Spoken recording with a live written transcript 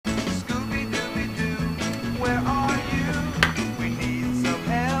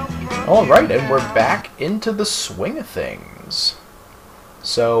Alright, and we're back into the swing of things.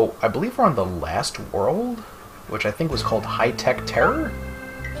 So, I believe we're on the last world, which I think was called High Tech Terror?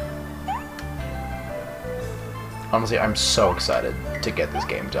 Honestly, I'm so excited to get this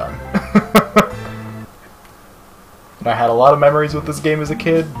game done. And I had a lot of memories with this game as a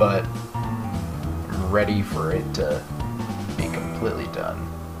kid, but I'm ready for it to be completely done.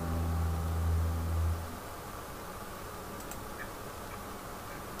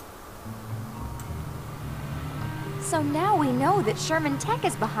 So now we know that Sherman Tech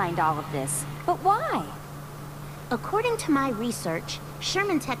is behind all of this. But why? According to my research,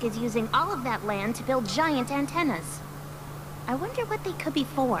 Sherman Tech is using all of that land to build giant antennas. I wonder what they could be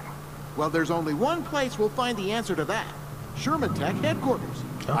for. Well, there's only one place we'll find the answer to that. Sherman Tech headquarters.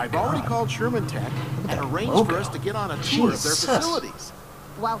 Oh, I've already called Sherman Tech and arranged for us to get on a tour of their facilities.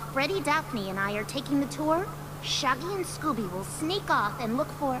 While Freddy, Daphne, and I are taking the tour, Shaggy and Scooby will sneak off and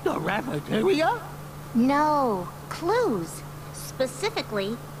look for... The cafeteria? No, clues.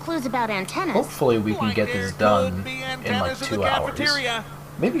 Specifically, clues about antennas. Hopefully we can get this done in like 2 hours.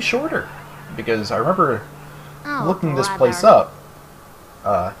 Maybe shorter. Because I remember looking this place up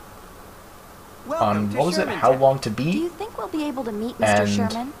on, what was it, How Long to Do Beat? you think we'll be able to meet Mr.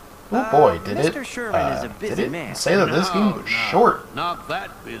 Sherman? Oh boy, did Mr. Sherman is a busy man. say that this game was short? Not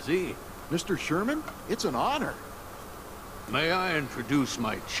that busy. Mr. Sherman, it's an honor. May I introduce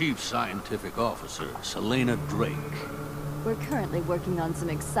my chief scientific officer, Selena Drake. We're currently working on some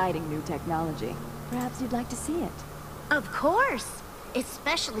exciting new technology. Perhaps you'd like to see it. Of course.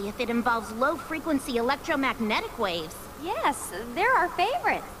 Especially if it involves low-frequency electromagnetic waves. Yes, they're our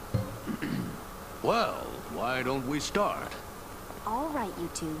favorite. Well, why don't we start? All right, you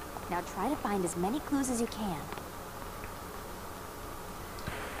two. Now try to find as many clues as you can.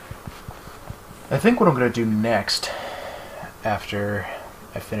 I think what I'm going to do next, after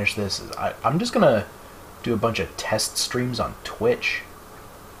I finish this, is I'm just going to do a bunch of test streams on Twitch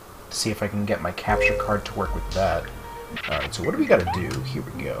to see if I can get my capture card to work with that. Alright, so what do we got to do? Here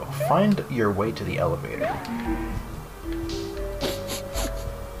we go. Find your way to the elevator.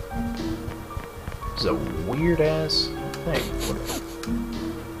 This is a weird-ass thing.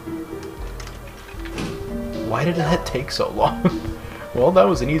 Why did that take so long? Well, that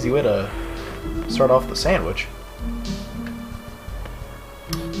was an easy way to start off the sandwich.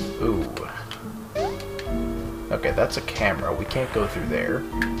 Ooh. Okay, that's a camera. We can't go through there.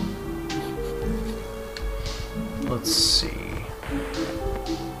 Let's see.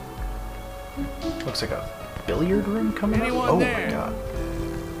 Looks like a billiard room coming up. Oh my god.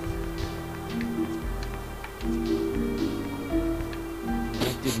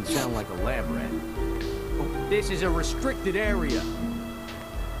 That didn't sound like a lab rat. Oh, this is a restricted area.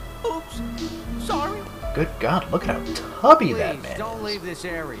 Oops. Sorry. Good god, look at how tubby that man Don't is. leave this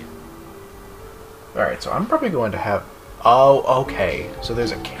area. Alright, so I'm probably going to have... Oh, okay. So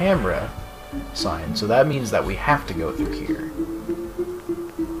there's a camera sign, so that means that we have to go through here.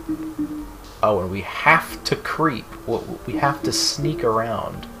 Oh, and we have to creep. We have to sneak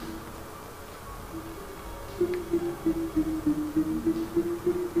around.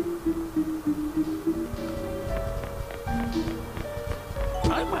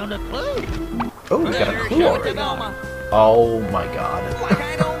 I found a clue. Oh, we got a clue already. Oh my god.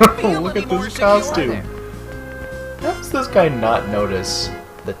 Look at this costume. How does this guy not notice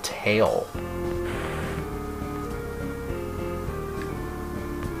the tail?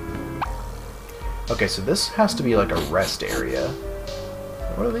 Okay, so this has to be like a rest area.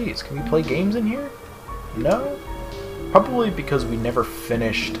 What are these? Can we play games in here? No? Probably because we never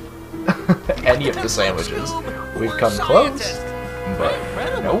finished any of the sandwiches. We've come close, but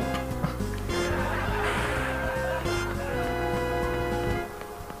nope.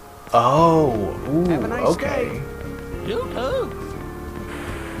 Oh, ooh, okay. You too.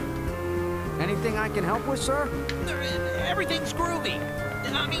 Anything I can help with, sir? Everything's groovy.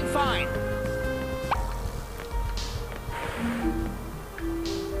 I mean, fine.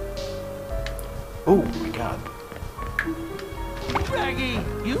 Oh my god. Raggy,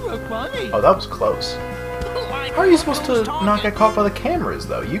 you look funny. Oh, that was close. How are you supposed to not get caught by the cameras,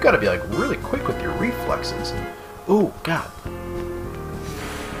 though? You gotta be, like, really quick with your reflexes. Oh, god.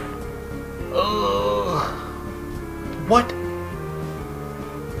 Ugh. What?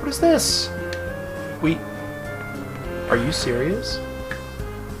 What is this? Are you serious?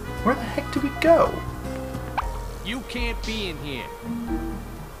 Where the heck do we go? You can't be in here.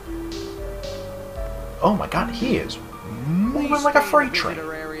 Oh my god, he is moving like a freight train.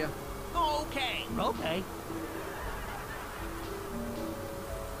 Area. Okay. Okay.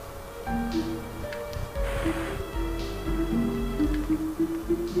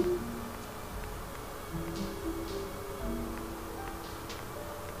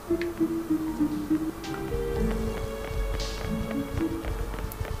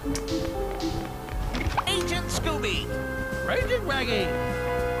 Raging Raggy!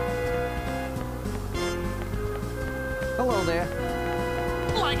 Hello there.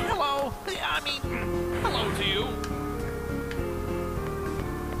 Like, hello. I mean, hello to you.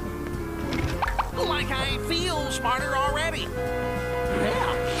 Like I feel smarter already.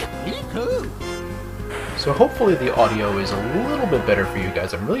 Yeah, me too. So hopefully the audio is a little bit better for you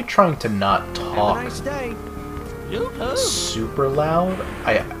guys. I'm really trying to not Have a talk nice day. You too. super loud.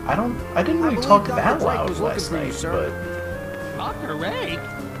 I didn't really believe talk Dr. that Drake loud was looking last for you, night, sir. Dr. Ray,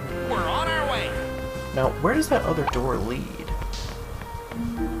 we're on our way. but now where does that other door lead?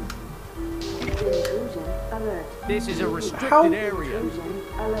 This is a restricted How- area.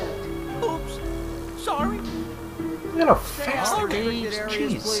 Oops. Sorry. You gotta fix the Okay. games. Restricted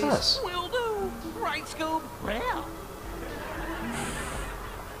areas, Jesus. Will do. Right, Scoob? Yeah.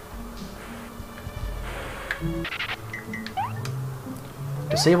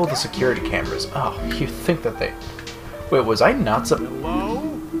 Disable the security cameras. Oh, you think that they... Wait, was I not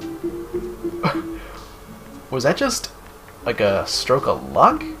Hello? Was that just like a stroke of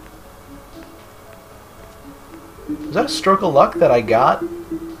luck? Was that a stroke of luck that I got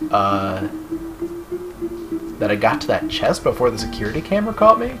to that chest before the security camera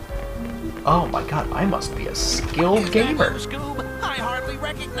caught me? Oh my god, I must be a skilled gamer. Scoob, I hardly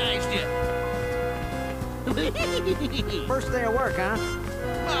recognized you. First day of work, huh?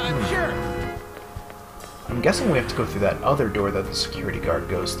 Sure. I'm guessing we have to go through that other door that the security guard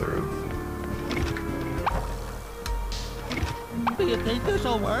goes through. Do you think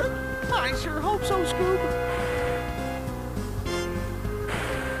this'll work? I sure hope so, Scoob.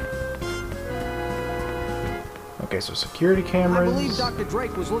 Okay, so security I cameras. believe Dr.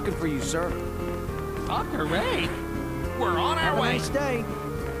 Drake was looking for you, sir. Dr. Ray, we're on Have our a way. nice day.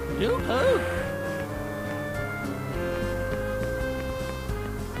 You too.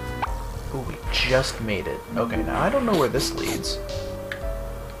 Oh, we just made it. Okay, now I don't know where this leads.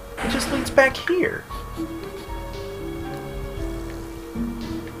 It just leads back here.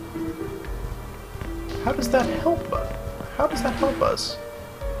 How does that help us? How does that help us?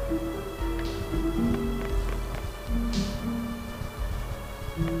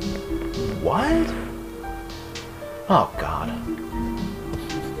 What? Oh, God.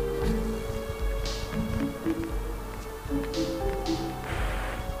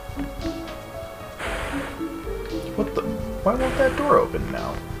 What the? Why won't that door open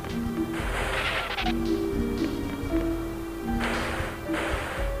now?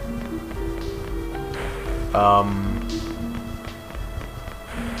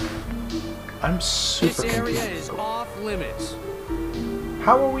 I'm super This area confused. is off limits.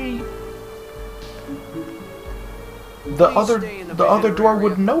 How are we? The Please other stay in the the other visitor door area.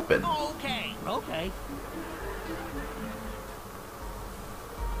 wouldn't open. Okay. Okay.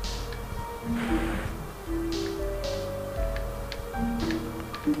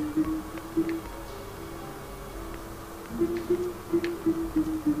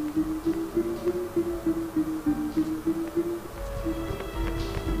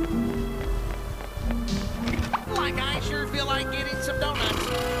 Like I sure feel like getting some donuts.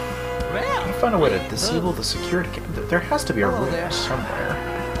 I find a way to disable the security camera. There has to be a Hello room there. somewhere.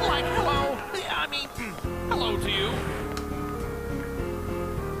 Like hello. I mean, hello to you.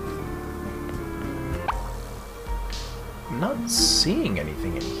 I'm not seeing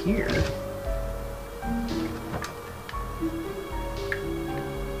anything in here.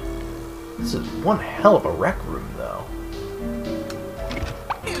 This is one hell of a rec room, though.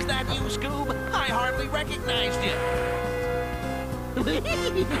 Is that you, Scoob? I hardly recognized you.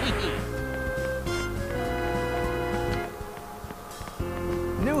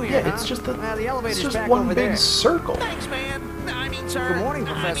 New here, Yeah, it's huh? just the the elevator's it's just back one over big there. circle. Thanks, man. I mean, sir. Good morning,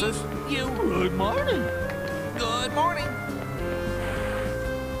 I professors. mean, you. Good morning. Good morning.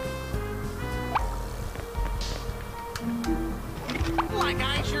 Like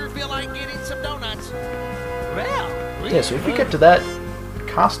I sure feel like getting some donuts. Well, Yeah, so if you get to that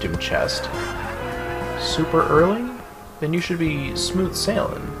costume chest super early, then you should be smooth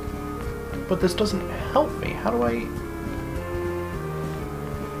sailing. But this doesn't help me. How do I...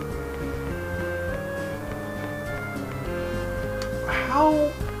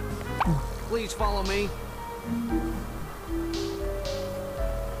 How... Please follow me.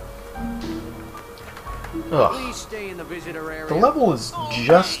 Ugh. Please stay in the visitor area. The level is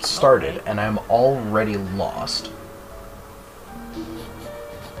just started, and I'm already lost.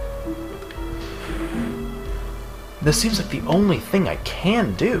 This seems like the only thing I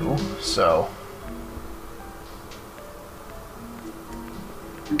can do, so...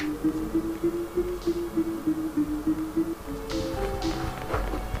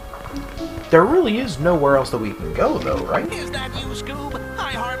 There really is nowhere else that we can go, though, right? Is that you, Scoob?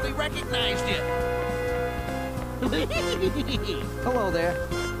 I hardly recognized you. Hello there.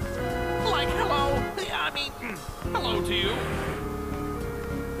 Like, hello? I mean, hello to you.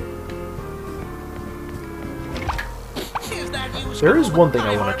 Is that you, Scoob? There is one thing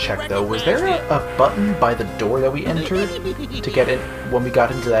I want hardly to check, though. Was there recognized a button by the door that we entered to get in when we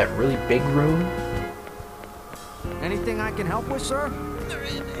got into that really big room? Anything I can help with, sir?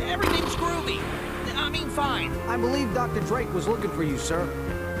 you? Everything's groovy. I mean, fine. I believe Dr. Drake was looking for you, sir.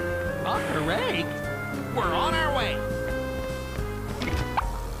 Dr. Rake? We're on our way.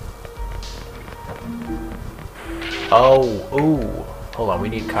 Oh, ooh. Hold on, we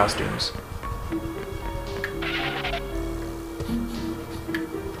need costumes.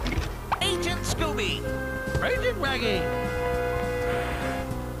 Agent Scooby. Agent Raggy.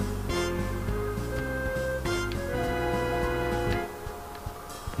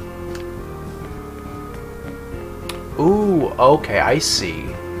 Ooh, okay, I see.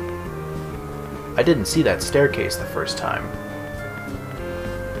 I didn't see that staircase the first time.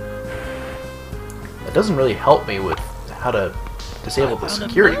 That doesn't really help me with how to disable the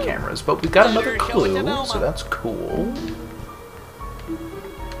security cameras, but we got another clue, so that's cool.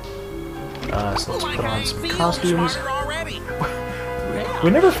 So let's put on some costumes. We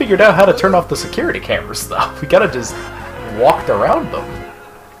never figured out how to turn off the security cameras, though. We gotta just walked around them.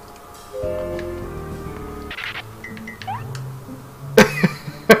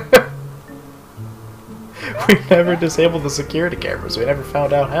 We never disabled the security cameras. We never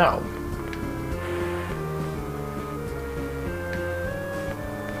found out how.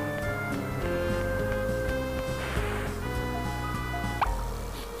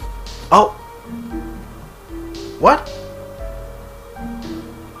 Oh! What?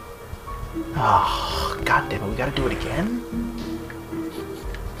 Oh, God damn it, we gotta do it again?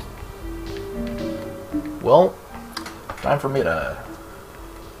 Well, time for me to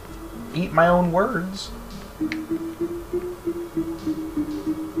eat my own words.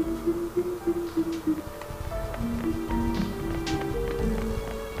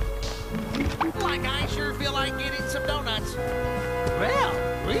 Like, I sure feel like getting some donuts. Well,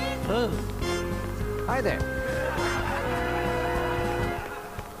 free food. Hi there.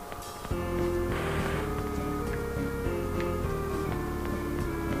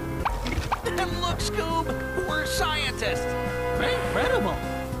 And look, Scoob, we're scientists. Incredible.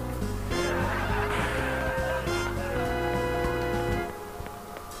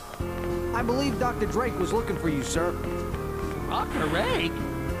 I believe Dr. Drake was looking for you, sir. Dr. Rake.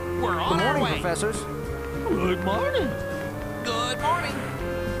 We're on Good our morning, way. professors. Good morning. Good morning.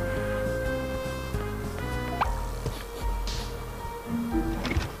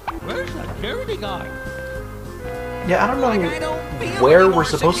 Where's the security guard? Yeah, I don't Like, know I don't feel where any we're more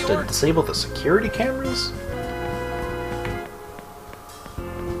supposed secure. to disable the security cameras.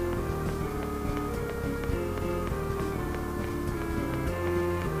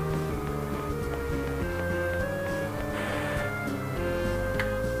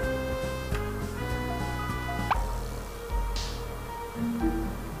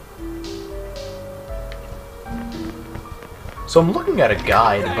 So I'm looking at a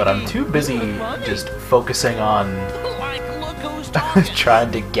guide, but I'm too busy just focusing on Like, look who's talking.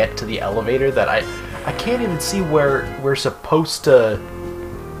 trying to get to the elevator that I can't even see where we're supposed to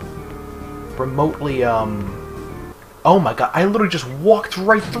remotely oh my god, I literally just walked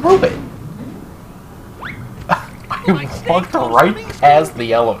right through it. I walked right past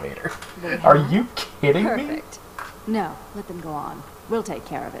the elevator. Are you kidding me? Perfect. No, let them go on. We'll take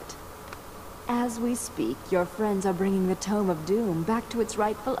care of it. As we speak, your friends are bringing the Tome of Doom back to its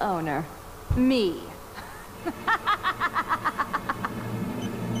rightful owner. Me.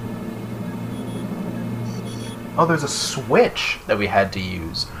 Oh, there's a switch that we had to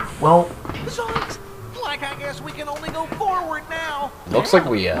use. Well, Zoinks! Like, I guess we can only go forward now. looks like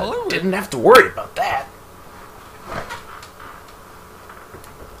we didn't have to worry about that.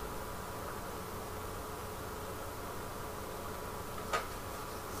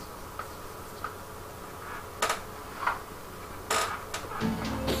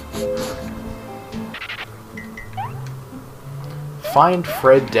 Find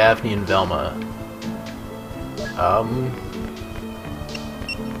Fred, Daphne, and Velma.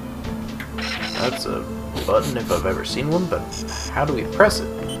 That's a button if I've ever seen one, but how do we press it?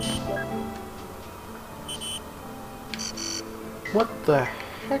 What the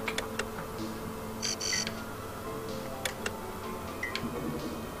heck?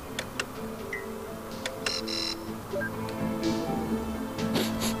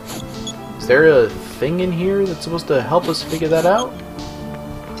 Is there a thing in here that's supposed to help us figure that out?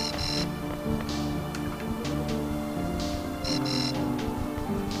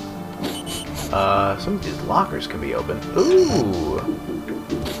 Some of these lockers can be opened. Ooh!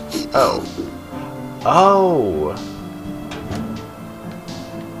 Oh. Oh!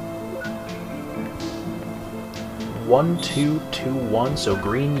 1, 2, 2, 1, so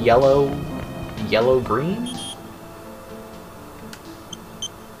green, yellow, yellow, green?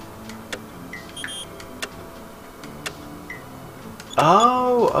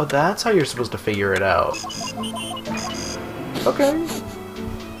 Oh, that's how you're supposed to figure it out. Okay.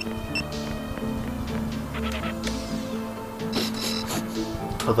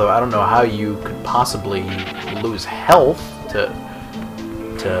 Although I don't know how you could possibly lose health to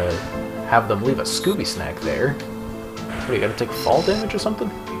have them leave a Scooby snack there. What, you gotta take fall damage or something?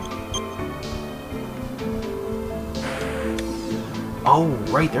 Oh,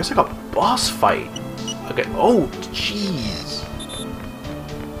 right, there's like a boss fight. Okay, oh, jeez.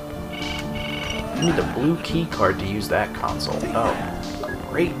 You need the blue key card to use that console. Oh,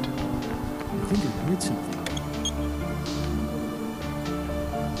 great. I think I heard something.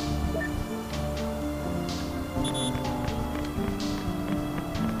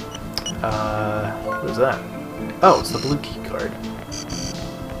 What is that? Oh, it's the blue key card.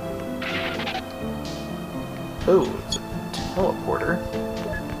 Oh, it's a teleporter.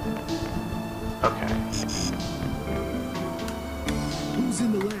 Okay. Who's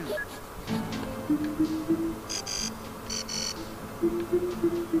in the lab?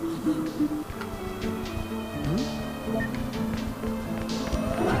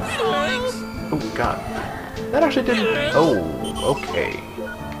 Oh, God. That actually didn't... Oh, okay.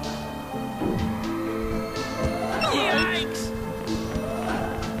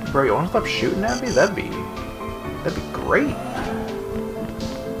 Bro, you wanna stop shooting at me? That'd be great.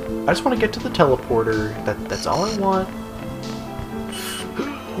 I just want to get to the teleporter. That's all I want.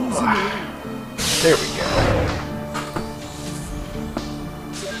 There we go.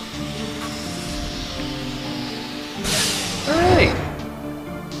 Alright.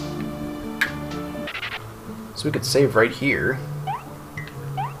 So we could save right here.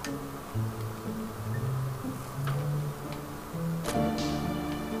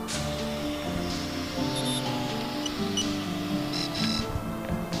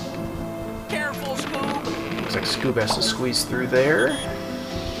 Looks like Scoob has to squeeze through there.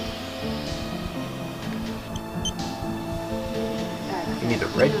 You need the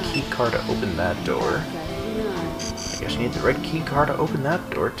red key card to open that door. I guess you need the red key card to open that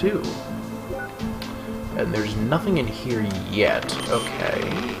door too. And there's nothing in here yet. Okay.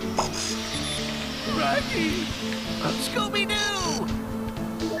 Rocky! Scooby-Doo!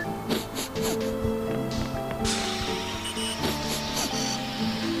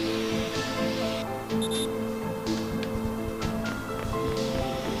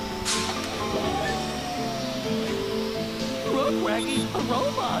 Raggy, a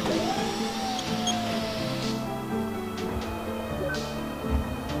robot!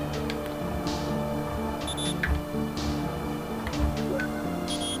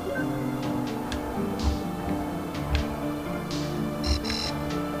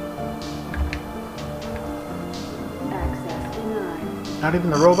 Not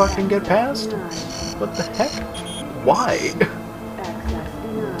even the robot can get past? What the heck? Why?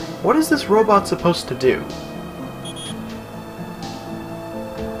 What is this robot supposed to do?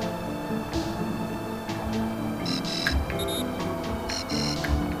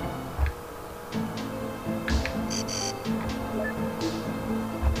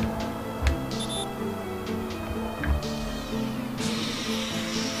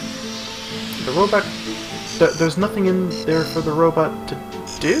 The robot... There's nothing in there for the robot to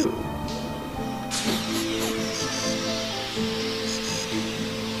do.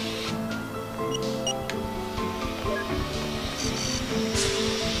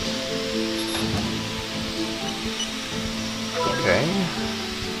 Okay.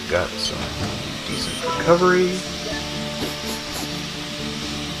 Got some decent recovery.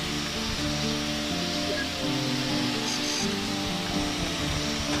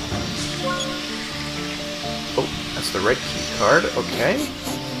 The red key card, okay.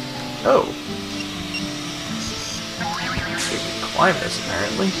 Oh. We can climb this,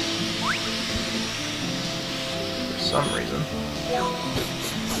 apparently. For some reason.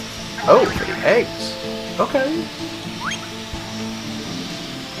 Oh, for the eggs. Okay.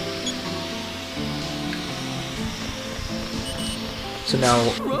 So now,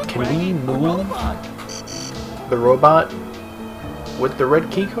 can we move the robot with the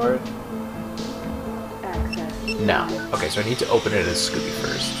red key card? No. Okay, so I need to open it as Scooby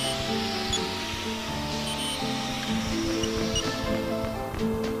first.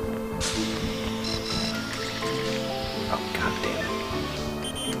 Oh, god damn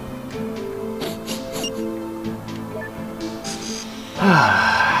it.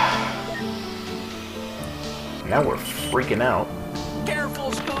 Now we're freaking out.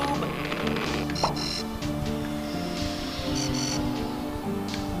 Careful, Scoob!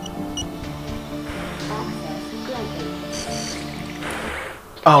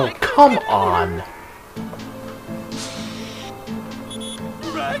 Oh, come on!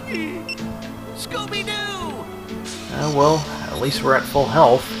 Raggy! Scooby-Doo! Well, at least we're at full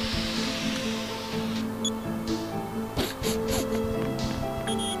health.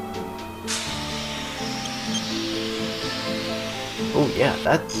 Oh yeah,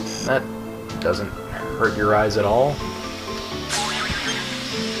 that doesn't hurt your eyes at all.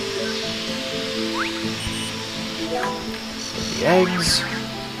 The eggs.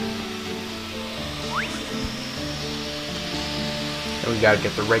 And we gotta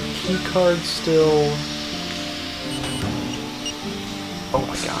get the red key card still. Oh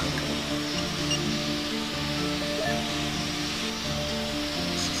my god.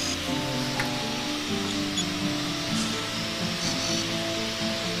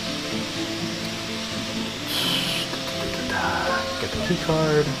 Get the key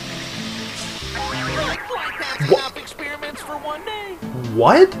card. Like that's enough experiments for one day.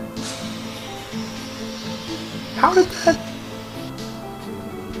 What? How did that...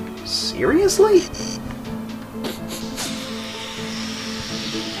 Seriously?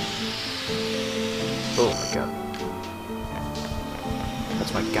 Oh my god.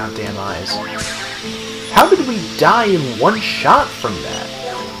 That's my goddamn eyes. How did we die in one shot from that?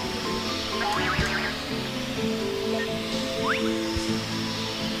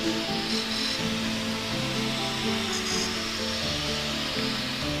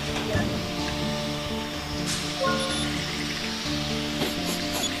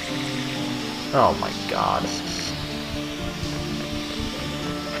 Oh my god.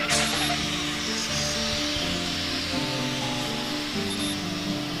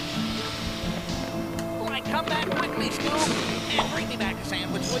 Like, come back quickly, Scoob! And bring me back a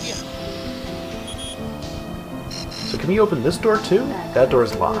sandwich, would you? So can we open this door too? That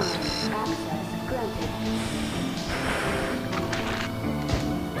door's locked.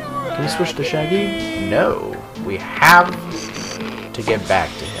 Can we switch to Shaggy? No. We have to get back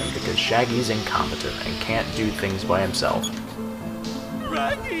to him because Shaggy's incompetent and can't do things by himself.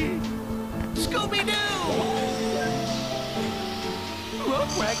 Raggy! Scooby-Doo!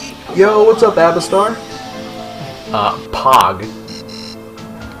 Look, Raggy! Yo, what's up, Abastar? Pog.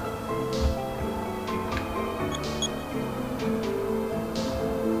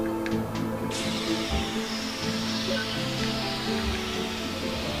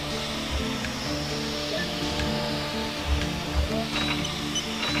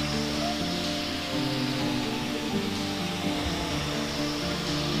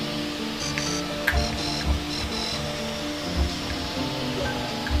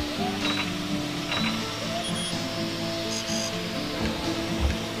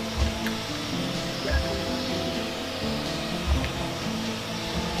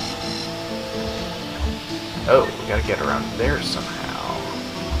 Oh, we gotta get around there somehow.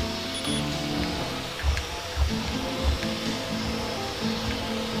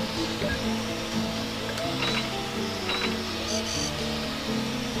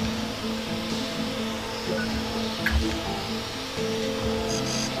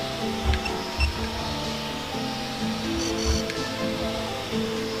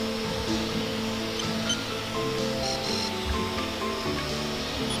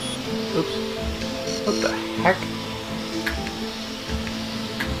 Oops. What the heck?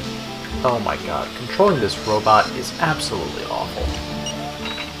 Oh my god, controlling this robot is absolutely awful.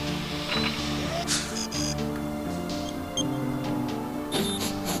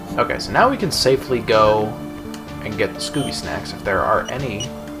 Okay, so now we can safely go and get the Scooby snacks if there are any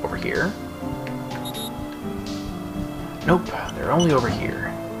over here. Nope, they're only over here.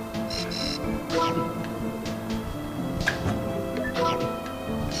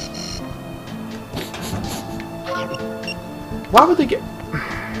 Why would they get...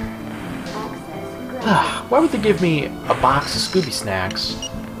 Why would they give me a box of Scooby snacks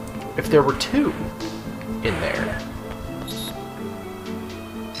if there were two in there?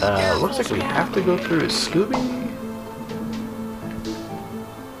 Looks like we have to go through Scooby.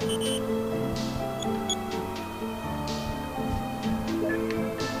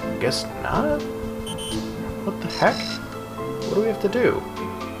 Guess not? What the heck? What do we have to do?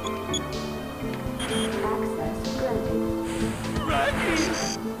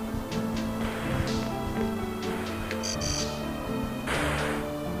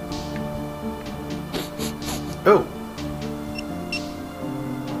 Oh!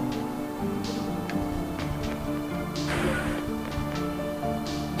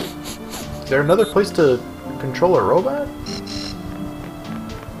 there another place to control a robot?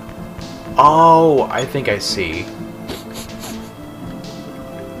 Oh, I think I see.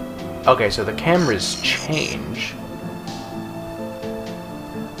 Okay, so the cameras change.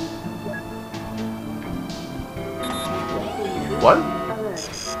 What?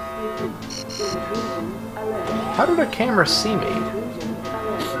 How did a camera see me?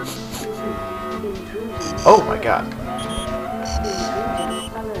 Oh my god.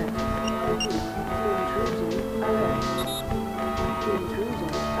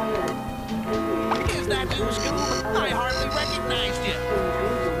 Is that you, Scoob? I hardly recognized you.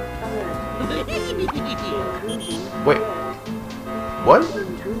 Wait. What?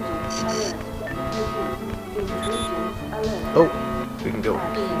 Oh, we can go.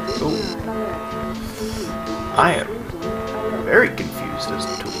 Oh. I am very confused as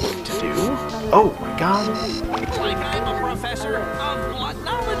to what to do. Oh my god. Like I'm a professor of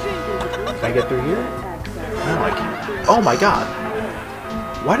bloodnology. Can I get through here? No, I can't. Oh my god.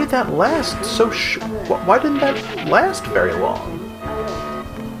 Why did that last so why didn't that last very long?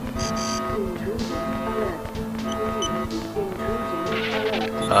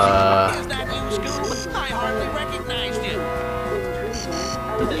 Is that you, Scoob? I hardly recognized you.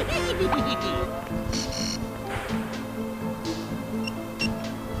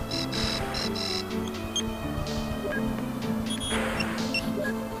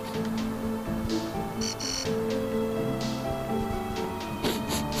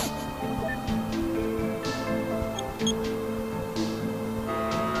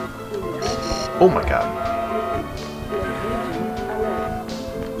 Oh my god.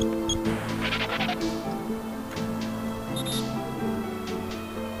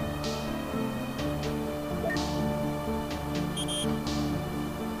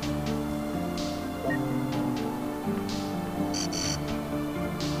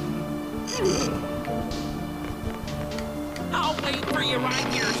 I'll wait for you right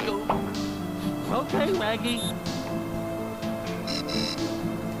here, Scoob. Okay, Raggy.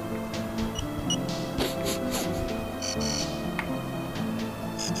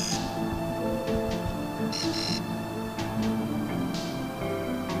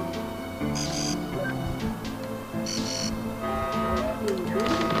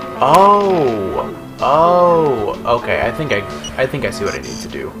 Oh, okay. I think I see what I need to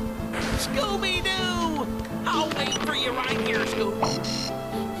do. Scooby-Doo! I'll wait for you right here, Scoob.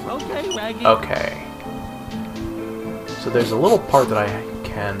 Okay, Raggy. Okay. So there's a little part that I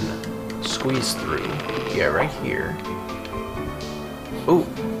can squeeze through. Yeah, right here. Ooh,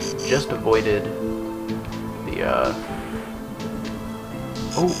 just avoided the,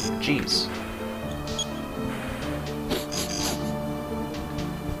 oh, jeez.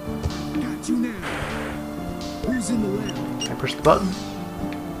 Got you now. Who's in the lab? Can I push the button?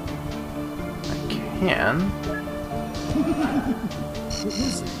 I can. What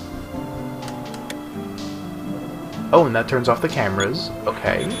was it? Oh, and that turns off the cameras.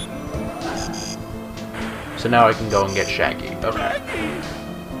 Okay. So now I can go and get Shaggy. Okay.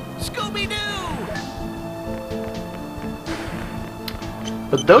 Scooby-Doo!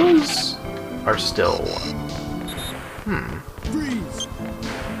 But those are still... Freeze!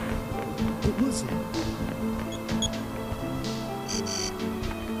 What was it?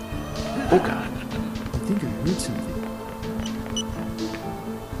 Oh god. I think I heard something.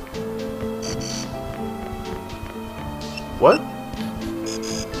 What?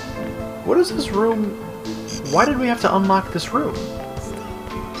 What is this room? Why did we have to unlock this room?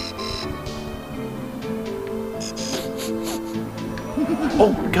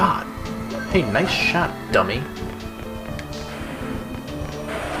 Oh god. Hey, nice shot, dummy.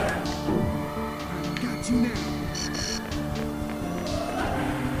 Got you now.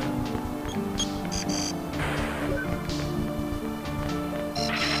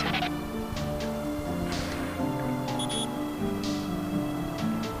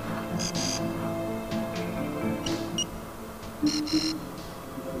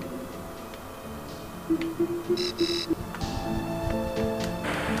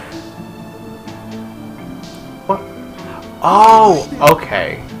 What? Oh,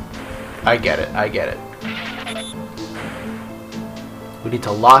 okay. I get it, I get it. We need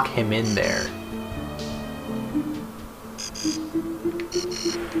to lock him in there.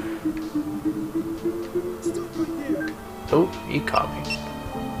 Oh, he caught me.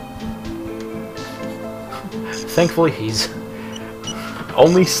 Thankfully, he's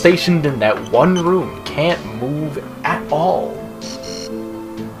only stationed in that one room. Can't move at all.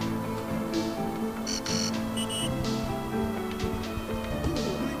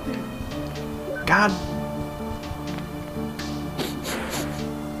 God.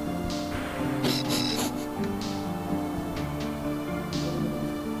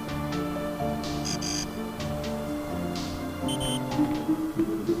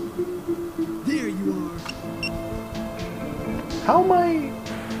 How am I...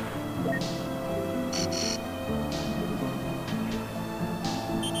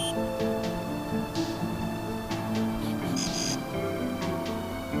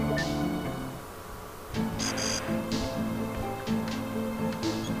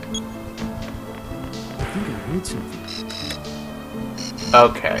 I think I heard something.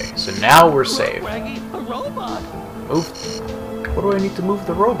 Okay, so now we're saved. Raggy, a robot! Move. What do I need to move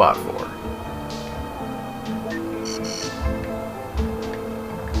the robot for?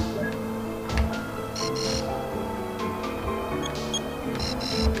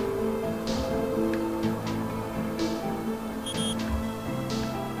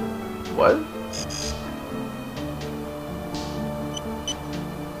 What?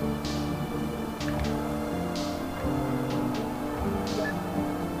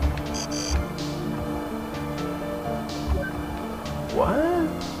 What?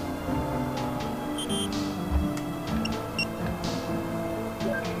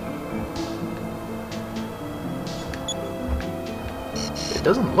 It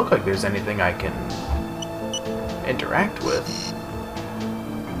doesn't look like there's anything I can interact with.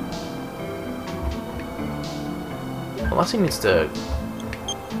 Unless he needs to...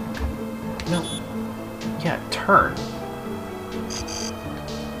 No. Yeah, turn.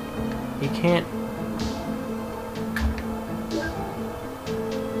 He can't...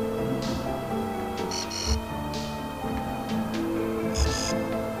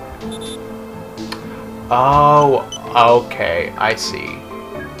 Oh, okay, I see.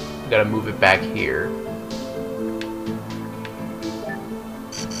 Gotta move it back here.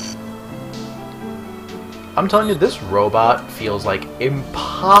 I'm telling you, this robot feels like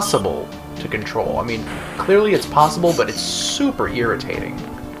impossible to control. I mean, clearly it's possible, but it's super irritating.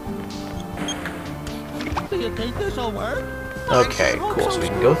 Do you think this'll work? Okay, cool. So we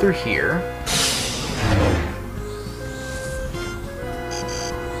can go through here.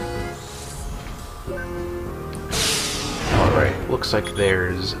 Alright, looks like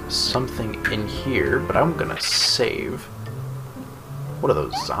there's something in here, but I'm gonna save. What are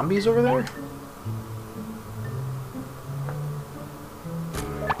those, zombies over there?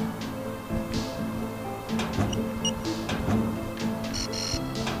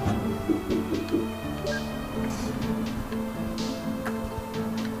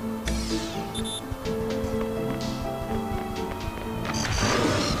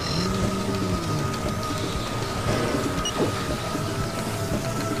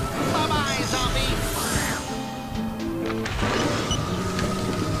 Bye-bye, zombie!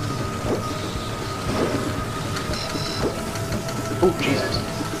 Oh, Jesus.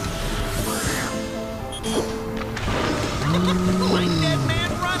 Like dead man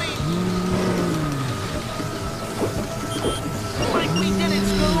running! Like we did it,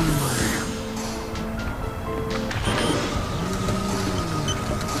 Scoob!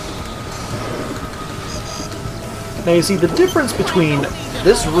 Now you see, the difference between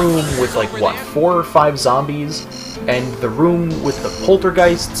this room with like, what, 4 or 5 zombies, and the room with the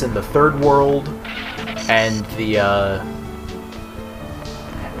poltergeists in the third world, and the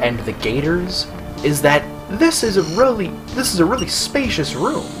gators, is that this is a really spacious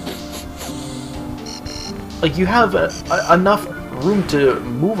room. Like, you have enough room to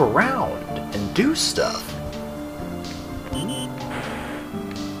move around and do stuff.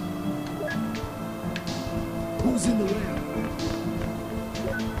 Who's in the lab?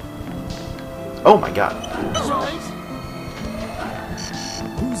 Oh my god.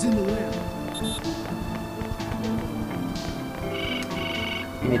 Who's in the lab?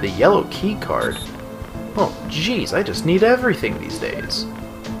 You need the yellow key card. Oh, jeez, I just need everything these days.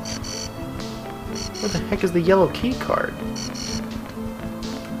 Where the heck is the yellow key card?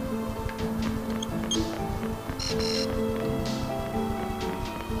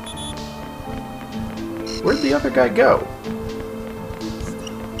 Where'd the other guy go?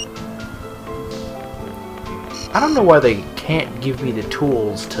 I don't know why they can't give me the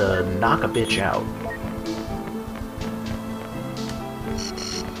tools to knock a bitch out.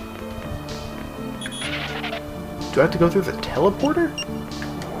 Do I have to go through the teleporter?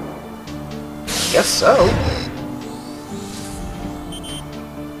 Guess so.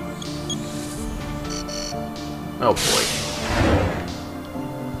 Oh boy.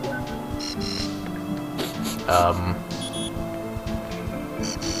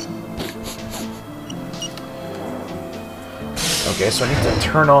 Okay, so I need to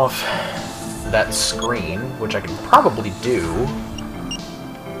turn off that screen, which I can probably do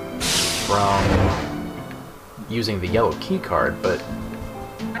from using the yellow key card, but...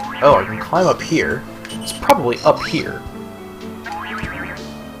 Oh, I can climb up here. It's probably up here.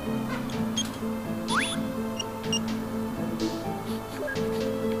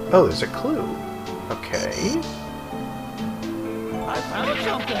 Oh, there's a clue. Okay. I found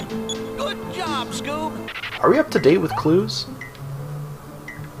something. Good job, Scoob. Are we up to date with clues?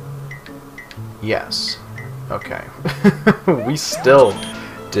 Yes. Okay. We still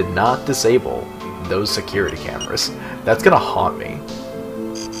did not disable those security cameras. That's gonna haunt me.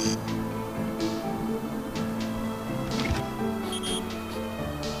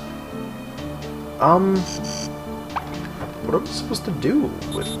 What are we supposed to do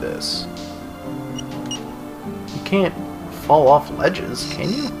with this? You can't fall off ledges, can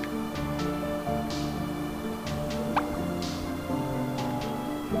you?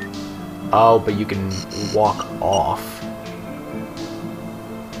 Oh, but you can walk off.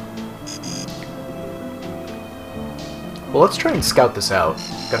 Well, let's try and scout this out.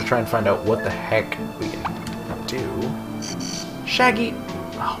 Gotta try and find out what the heck we can do. Shaggy!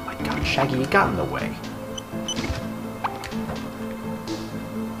 Oh my god, Shaggy, you got in the way.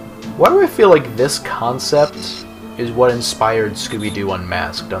 Why do I feel like this concept is what inspired Scooby-Doo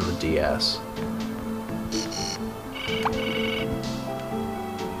Unmasked on the DS?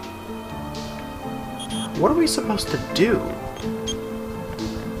 What are we supposed to do?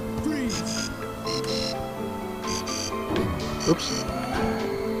 Freeze! Oops.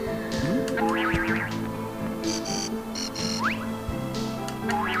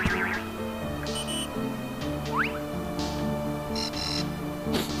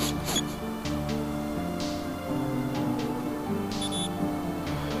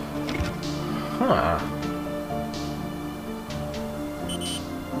 Huh.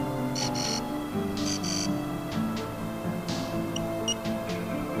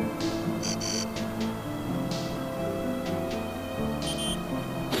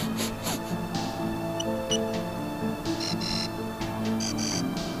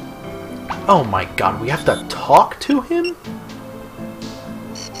 Oh my god, we have to talk to him?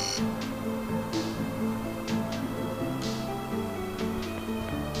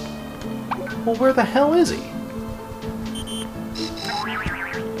 Well, where the hell is he?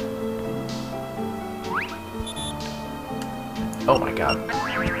 Oh my god.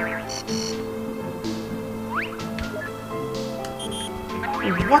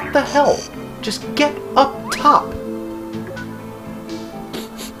 What the hell? Just get up top!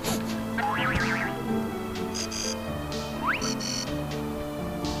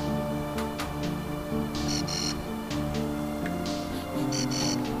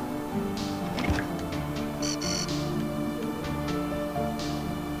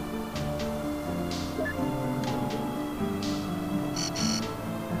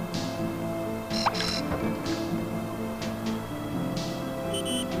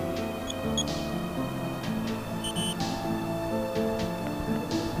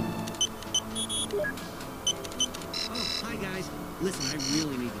 Listen, I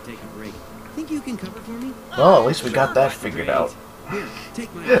really need to take a break. Think you can cover for me? Well, at least we got that figured out. Here,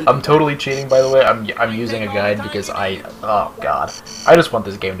 take my I'm totally cheating, by the way. I'm using a guide because oh god, I just want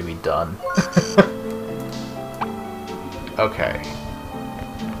this game to be done. Okay.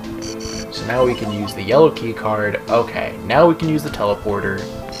 So now we can use the yellow key card. Okay, now we can use the teleporter.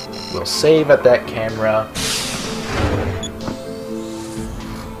 We'll save at that camera.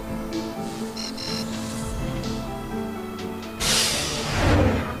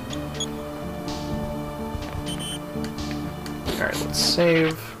 Alright, let's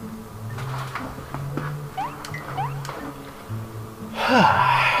save.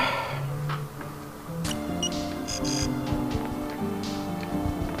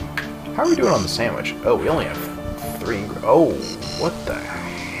 How are we doing on the sandwich? Oh, we only have 3 Oh, what the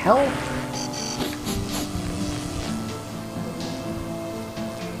hell?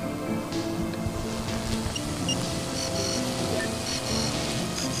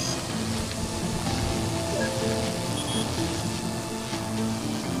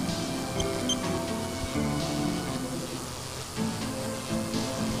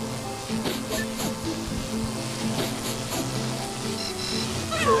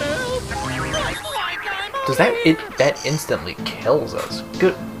 Does that instantly kills us?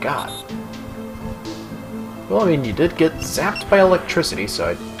 Good God. Well, I mean, you did get zapped by electricity, so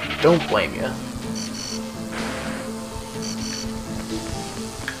I don't blame you.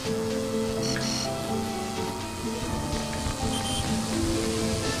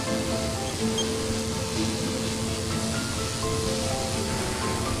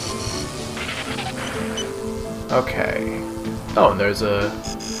 Okay. Oh, and there's a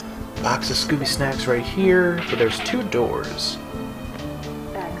box of Scooby snacks right here, but there's 2 doors.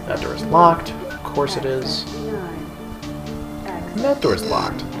 That door is locked. Of course it is. And that door's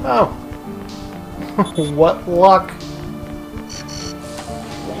locked. Oh. What luck.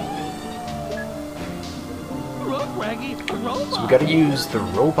 So we gotta use the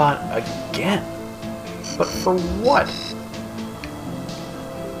robot again. But for what?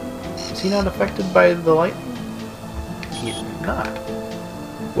 Is he not affected by the light? He's not.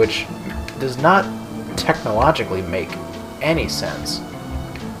 Which does not technologically make any sense.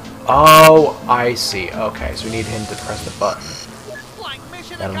 Oh, I see. Okay, so we need him to press the button.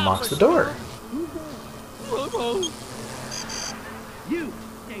 That unlocks the door. You,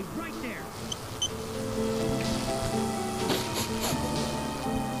 stay right there.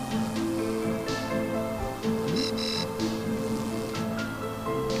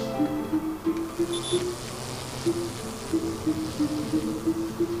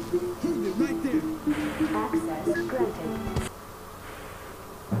 Hold it right there. Access granted.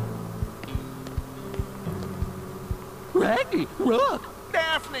 Raggy, look!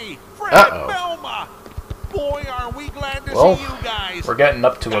 Daphne! Fred! Uh-oh. Velma! Boy, are we glad to Well, see you guys! we're getting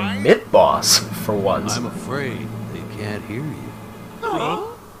up to a mid-boss for once. I'm afraid they can't hear you.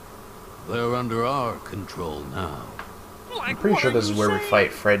 They're under our control now. I'm pretty sure this is where we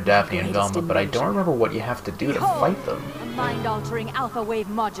fight Fred, Daphne, and Velma, but I don't remember what you have to do to fight them. A mind-altering alpha wave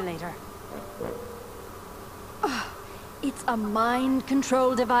modulator. It's a mind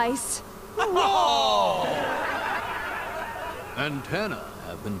control device. Antennae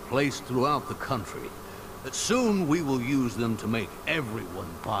have been placed throughout the country. Soon we will use them to make everyone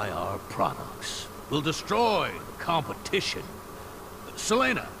buy our products. We'll destroy the competition.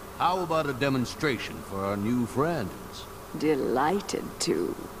 Selena, how about a demonstration for our new friends? Delighted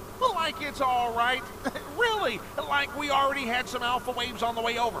to. Like it's all right. Really, like we already had some alpha waves on the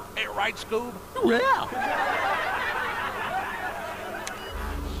way over. Right, Scoob? Yeah.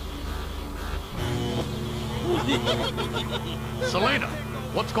 Selena,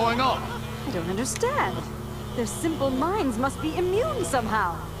 what's going on? I don't understand. Their simple minds must be immune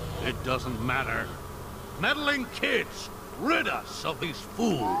somehow. It doesn't matter. Meddling kids, rid us of these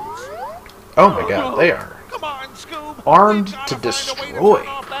fools. Oh my god, they are Come on, Scoob. armed We've to gotta find a way to destroy. turn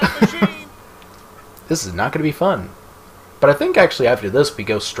off that machine. This is not going to be fun. But I think actually after this we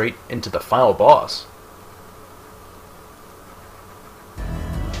go straight into the final boss.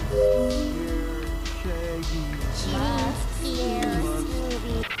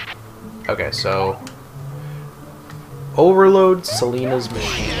 Okay, so overload Selena's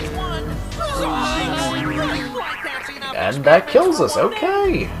machine. And that kills us,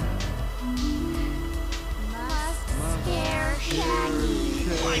 okay.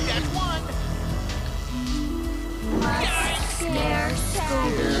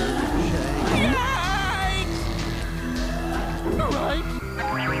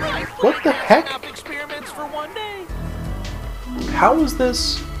 What the heck? Experiments for one day. How is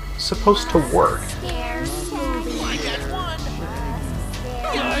this supposed to work?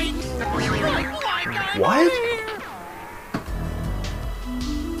 What?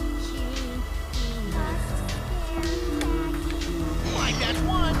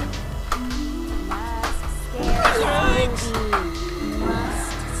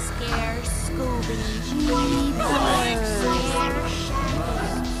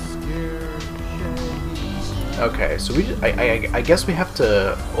 Okay, so I guess we have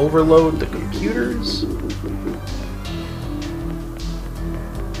to overload the computers.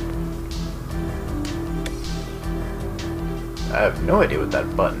 I have no idea what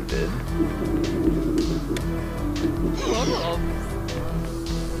that button did.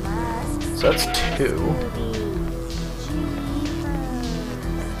 So that's 2.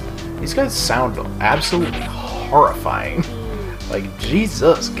 These guys sound absolutely horrifying. Like,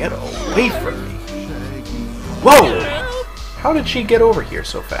 Jesus, get away from me. Whoa! How did she get over here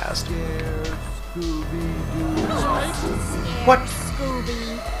so fast? What?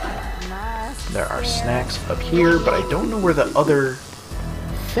 There are snacks up here, but I don't know where the other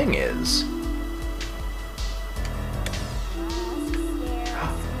thing is.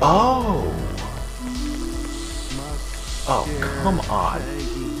 Oh! Oh, come on.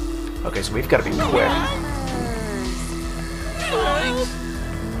 Okay, so we've got to be quick.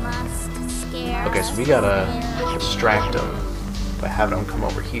 Okay, so we gotta distract him by having him come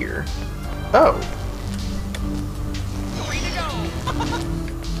over here. Oh!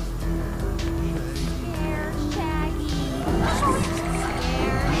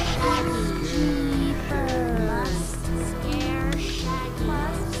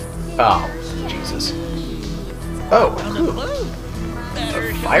 Oh, Jesus. Oh, a clue.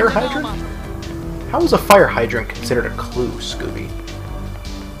 A fire hydrant? How is a fire hydrant considered a clue, Scooby?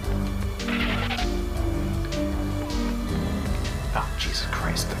 Oh, Jesus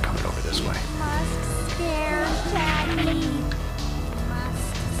Christ, they're coming over this way. Must scare Shaggy.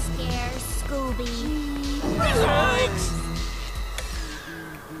 Must scare Scooby.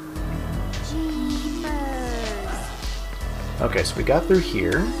 Okay, so we got through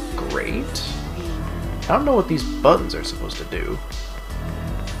here. Great. I don't know what these buttons are supposed to do.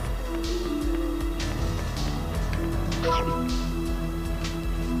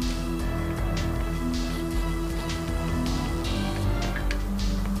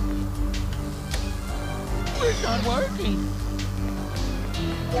 It's not working.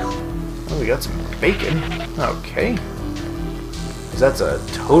 Oh, we got some bacon. Okay. 'Cause that's a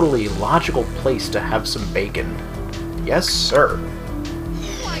totally logical place to have some bacon. Yes, sir.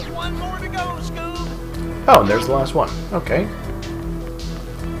 Like one more to go, Scoob. Oh, and there's the last one. Okay.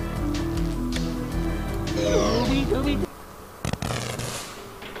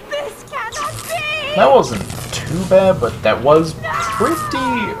 This cannot be! That wasn't too bad, but that was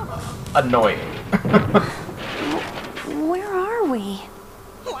pretty annoying. Where are we?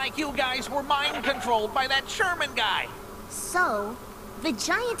 Like you guys were mind controlled by that Sherman guy. So, the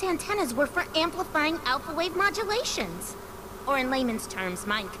giant antennas were for amplifying alpha wave modulations. Or in layman's terms,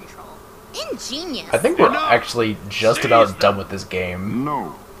 mind control. Ingenious. I think we're Enough! actually just about done with this game.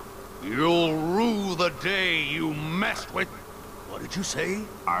 No. You'll rue the day you messed with... What did you say?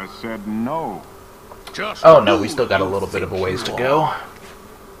 I said no. Just Oh no, we who still got a you little bit of a think ways you to are. go.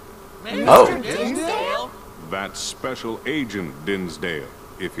 Mr. Oh. Dinsdale? That's Special Agent Dinsdale,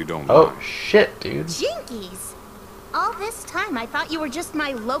 if you don't Oh mind. shit, dude. Jinkies! All this time I thought you were just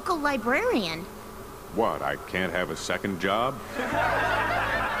my local librarian. What, I can't have a second job?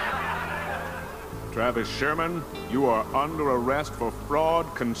 Travis Sherman, you are under arrest for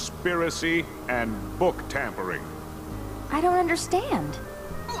fraud, conspiracy, and book tampering. I don't understand.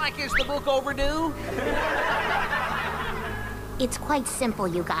 Like, is the book overdue? It's quite simple,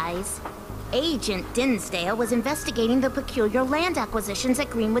 you guys. Agent Dinsdale was investigating the peculiar land acquisitions at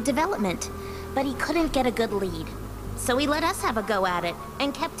Greenwood Development, but he couldn't get a good lead. So he let us have a go at it,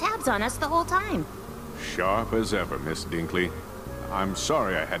 and kept tabs on us the whole time. Sharp as ever, Miss Dinkley. I'm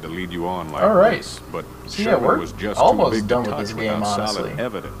sorry I had to lead you on like All right. this, but So yeah, Sherman we're was just almost too big done to with touch this game, without honestly. solid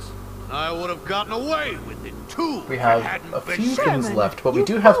evidence. I would have gotten away with it, too. We if I have hadn't a been few shot. things left, but we You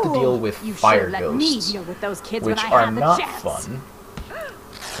do have to fool! deal with You fire should let me ghosts, deal with those kids which when I are have the not chance. fun.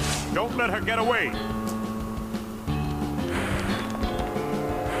 Don't let her get away!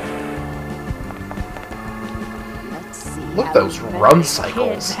 Let's see Look how at those you run kids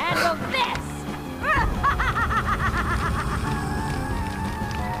cycles. handle this.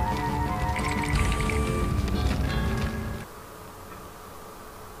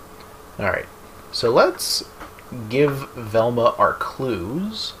 Alright, so let's give Velma our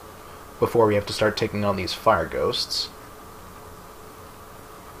clues before we have to start taking on these fire ghosts.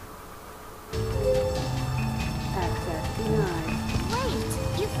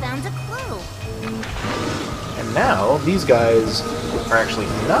 Wait, you found a clue. And now, these guys are actually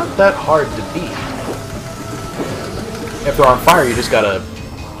not that hard to beat. If they're on fire, you just gotta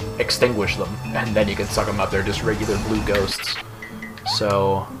extinguish them, and then you can suck them up. They're just regular blue ghosts.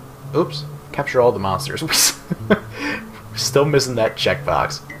 So, oops, capture all the monsters. We're still missing that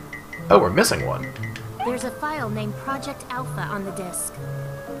checkbox. Oh, we're missing one. There's a file named Project Alpha on the disk,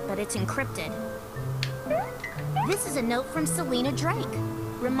 but it's encrypted. This is a note from Selena Drake,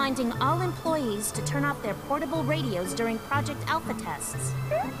 reminding all employees to turn off their portable radios during Project Alpha tests.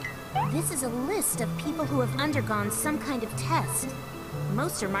 This is a list of people who have undergone some kind of test.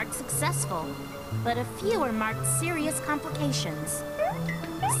 Most are marked successful, but a few are marked serious complications.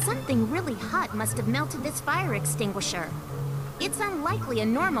 Something really hot must have melted this fire extinguisher. It's unlikely a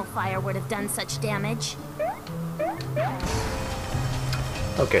normal fire would have done such damage.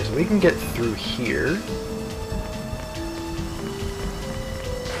 Okay, so we can get through here.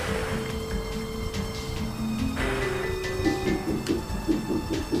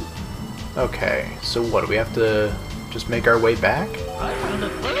 Okay, so what, do we have to just make our way back? I found a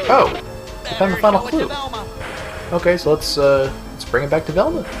clue. Oh, I found the Better final show it to clue. Velma. Okay, so let's bring it back to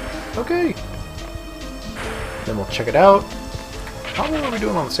Velma. Okay. Then we'll check it out. How well are we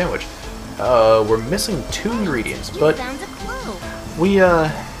doing on the sandwich? We're missing 2 ingredients, You but found a clue. we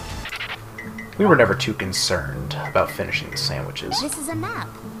were never too concerned about finishing the sandwiches. This is a map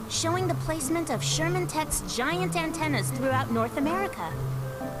showing the placement of Sherman Tech's giant antennas throughout North America.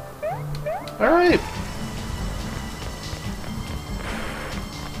 Alright.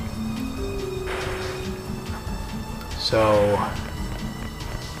 So,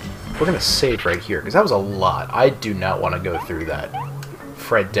 we're gonna save right here, because that was a lot. I do not want to go through that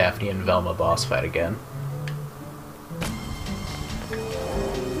Fred, Daphne, and Velma boss fight again.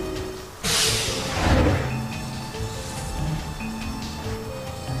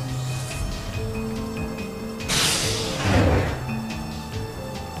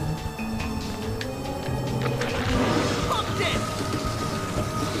 Booked it.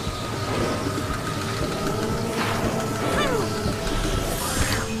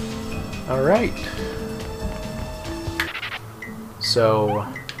 Alright. So...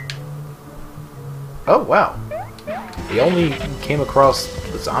 Oh, wow. We only came across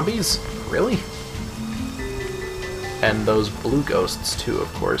the zombies? Really? And those blue ghosts, too,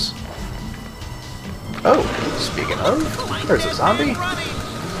 of course. Oh, speaking of, there's a zombie.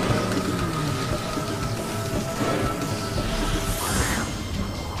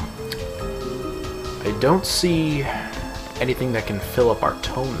 I don't see anything that can fill up our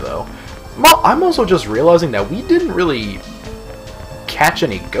tome, though. Well, I'm also just realizing that we didn't really catch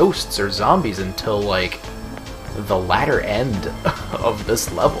any ghosts or zombies until, like, the latter end of this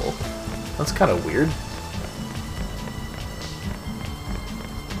level. That's kind of weird.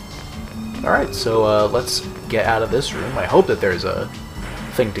 Alright, so let's get out of this room. I hope that there's a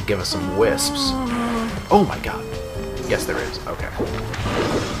thing to give us some wisps. Oh my god. Yes, there is. Okay.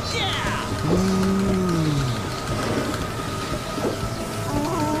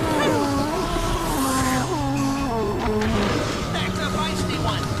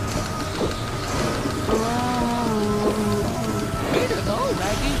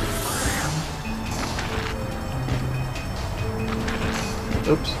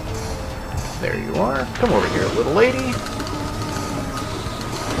 Oops. There you are. Come over here, little lady.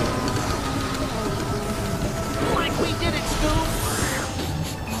 Like we did it, Scoob.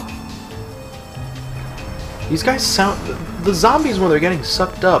 These guys sound... The zombies, when they're getting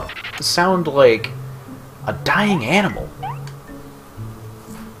sucked up, sound like a dying animal.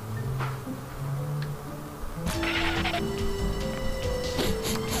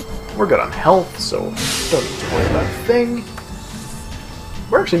 We're good on health, so don't need to worry about a thing.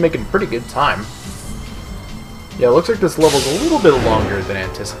 We're actually making pretty good time. Yeah, it looks like this level's a little bit longer than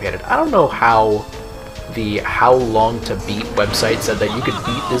anticipated. I don't know how the How Long to Beat website said that you could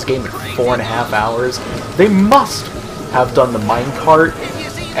beat this game in 4.5 hours. They must have done the minecart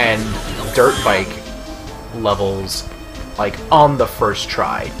and dirt bike levels, like, on the first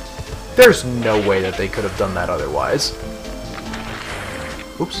try. There's no way that they could have done that otherwise.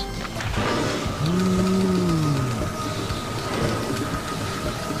 Oops.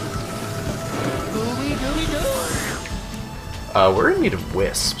 We're in need of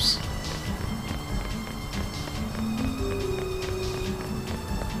wisps.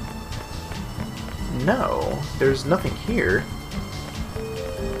 No, there's nothing here.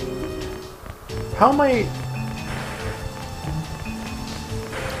 How am I...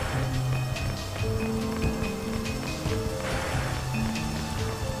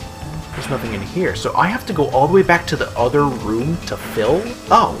 There's nothing in here, so I have to go all the way back to the other room to fill?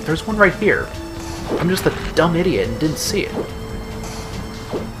 Oh, there's one right here. I'm just a dumb idiot and didn't see it.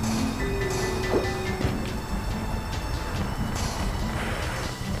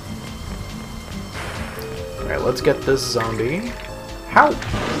 Alright, let's get this zombie. How?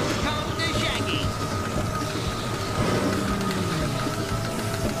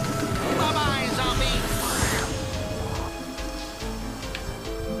 Bye-bye, zombie.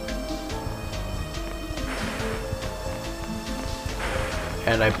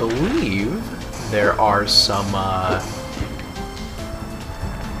 And I believe there are some, Are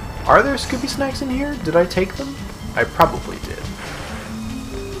there Scooby snacks in here? Did I take them? I probably did.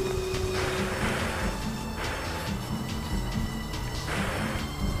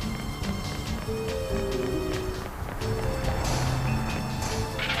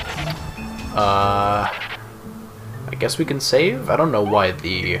 I guess we can save? I don't know why that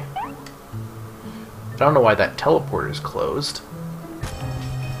teleporter is closed.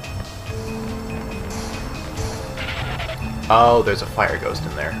 Oh, there's a fire ghost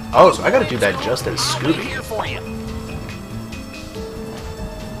in there. Oh, so I gotta do that just as Scooby. Here for you.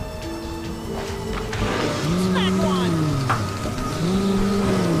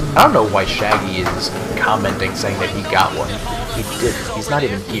 I don't know why Shaggy is commenting saying that he got one. He didn't. He's not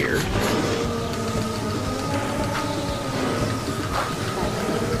even here.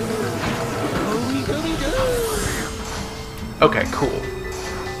 Okay, cool.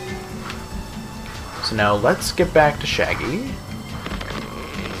 So now let's get back to Shaggy.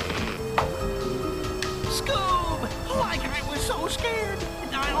 Scoob! Like I was so scared.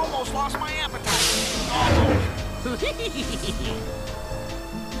 I almost lost my appetite. Almost.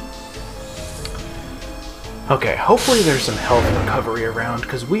 Okay, hopefully there's some health recovery around,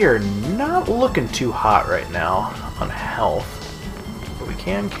 because we are not looking too hot right now on health. But we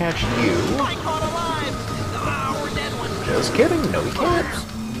can catch you. I caught alive. Ah, we're dead one. Just kidding, no we can't.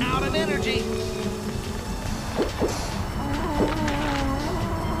 Out of energy.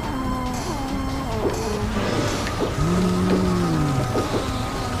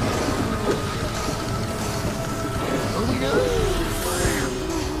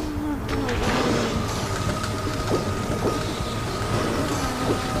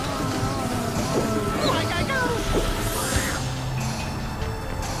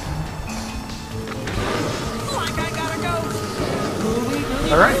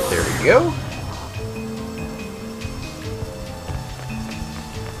 we go.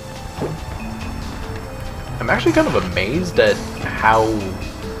 I'm actually kind of amazed at how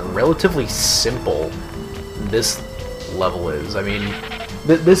relatively simple this level is. I mean,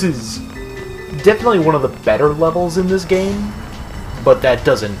 this is definitely one of the better levels in this game, but that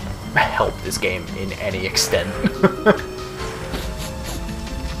doesn't help this game in any extent.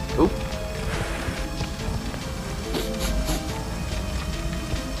 Oop.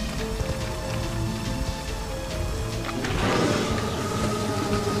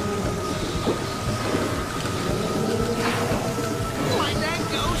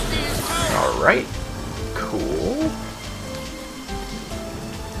 Alright. Cool.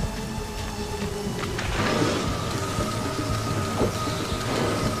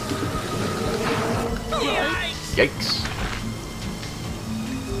 Yikes.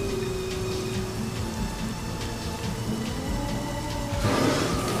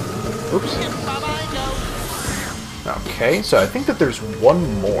 Oops. Okay, so I think that there's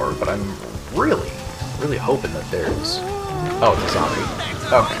one more, but I'm really hoping that there's... Oh, it's a zombie.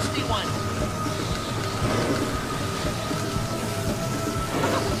 Okay.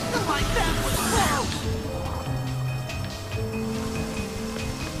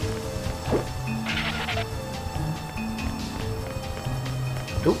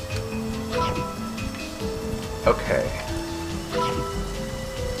 Oop. Okay.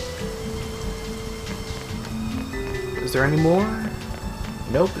 Is there any more?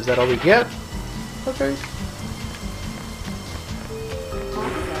 Nope. Is that all we get? Okay.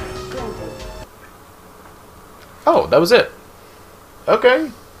 Oh, that was it.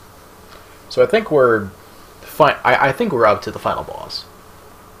 Okay. So I think we're fine. I think we're up to the final boss.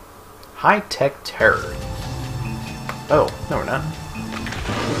 High-tech terror. Oh, no, we're not.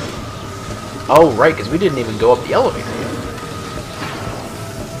 Oh, right, because we didn't even go up the elevator yet.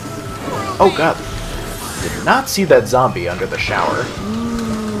 Oh, God. Did not see that zombie under the shower.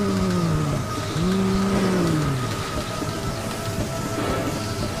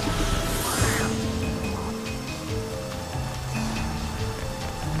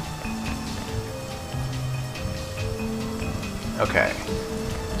 Okay.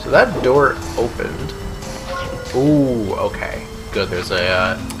 So that door opened. Ooh, okay. Good, there's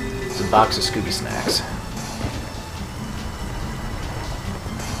a box of Scooby snacks.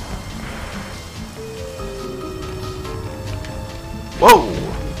 Whoa!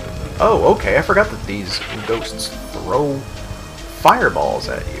 Oh, okay, I forgot that these ghosts throw fireballs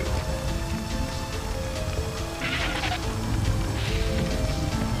at you.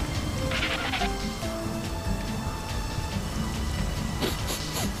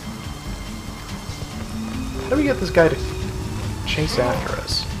 How do we get this guy to chase after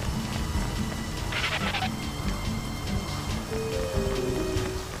us?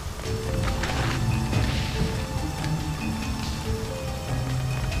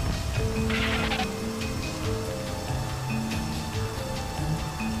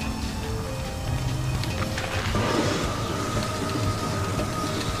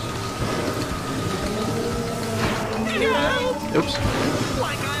 Oops.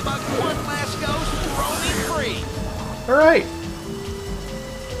 Like I'm a one last ghost roaming free. Alright.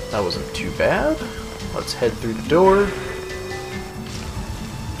 That wasn't too bad. Let's head through the door.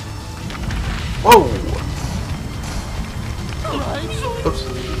 Whoa! Oops.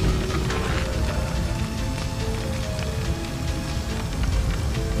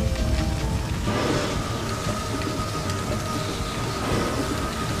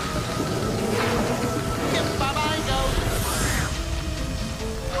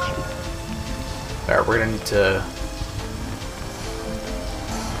 Alright, we're gonna need to...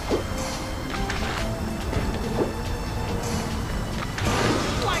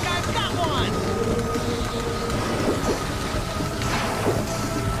 Like I've got one.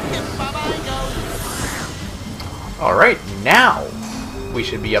 Alright, now we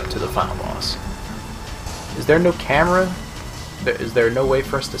should be up to the final boss. Is there no camera? Is there no way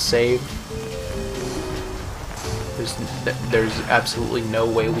for us to save? There's absolutely no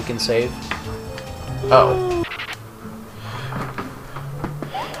way we can save? Oh.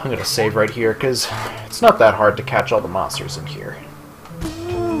 I'm gonna save right here, because it's not that hard to catch all the monsters in here.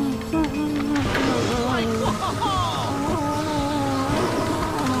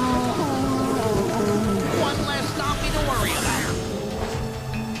 One less zombie to worry about.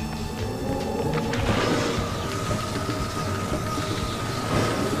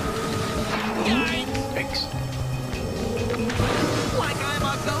 Thanks. Like I'm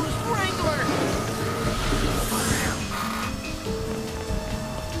a ghost wrangler.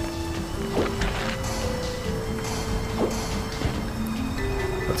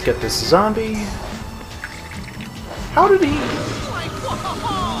 let's get this zombie. How did he... Like,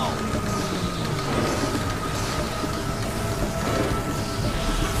 whoa!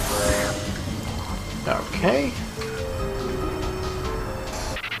 Okay.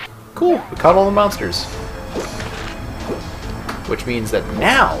 Cool, we caught all the monsters. Which means that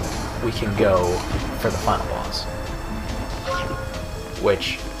now we can go for the final boss.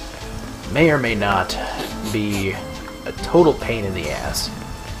 Which may or may not be a total pain in the ass.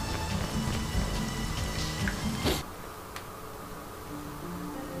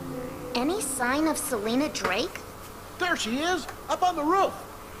 Any sign of Selena Drake? There she is, up on the roof.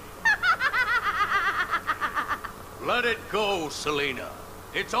 Let it go, Selena.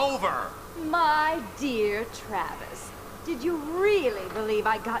 It's over. My dear Travis, did you really believe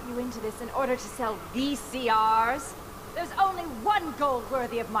I got you into this in order to sell VCRs? There's only one goal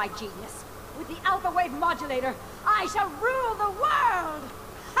worthy of my genius. With the alpha wave modulator, I shall rule the world!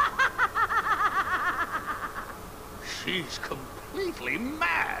 She's completely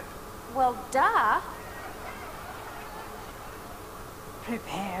mad. Well, duh.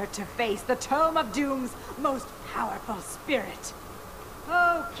 Prepare to face the Tome of Doom's most powerful spirit.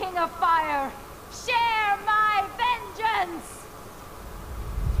 Oh, King of Fire, share my vengeance!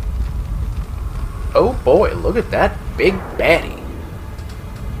 Oh boy, look at that big baddie.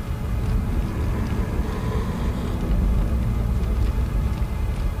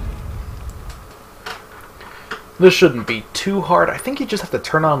 This shouldn't be too hard. I think you just have to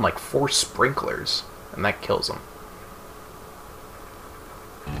turn on like 4 sprinklers, and that kills them.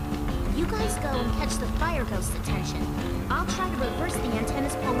 You guys go and catch the fire ghost's attention. I'll try to reverse the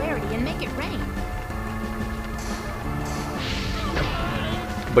antenna's polarity and make it rain.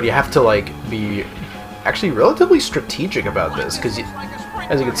 But you have to like be actually relatively strategic about this, because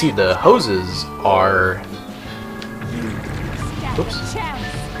as you can see, the hoses are... Oops.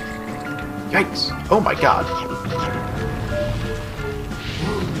 Yikes. Oh my god.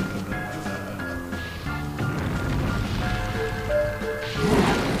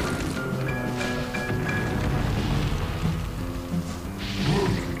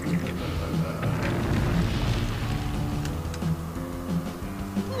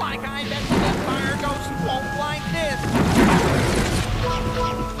 Like I bet you that fire ghost won't like this.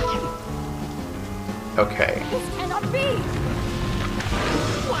 Okay. This cannot be!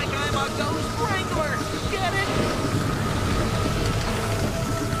 Like I'm a ghost wrangler. Get it?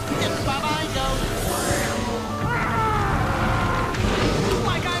 It's bye-bye ghost.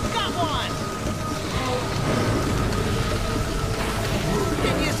 Like I've got one.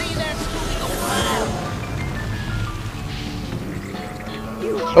 Did you see that Scooby go?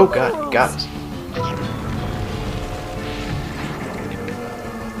 Oh god, got us.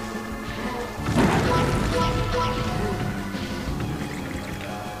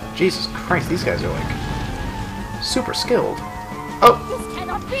 Jesus Christ, these guys are like super skilled. Oh! This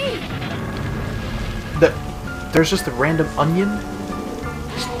cannot be! There's just a random onion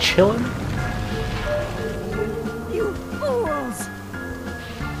just chilling. You fools!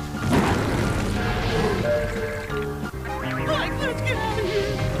 Like, let's get out of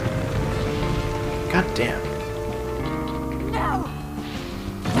here. God damn. No!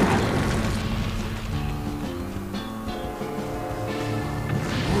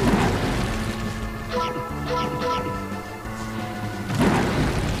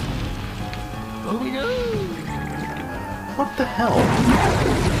 What the hell?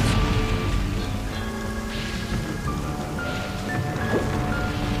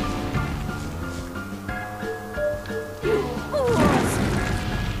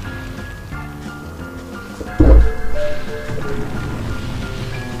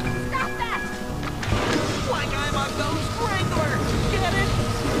 Stop that! Like I'm a ghost wrangler. Get it?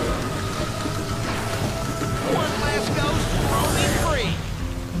 One last ghost roaming free.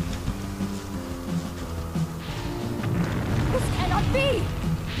 This cannot be!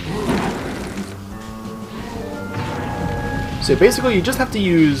 So basically, you just have to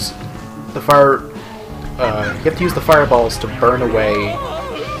use the fire. You have to use the fireballs to burn away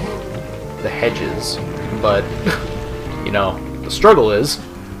the hedges, but you know the struggle is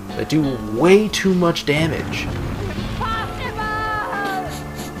they do way too much damage.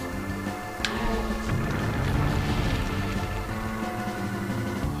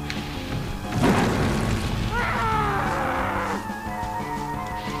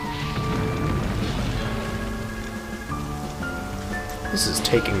 This is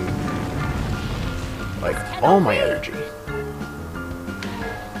taking like all my energy.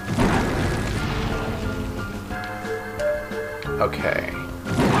 Okay.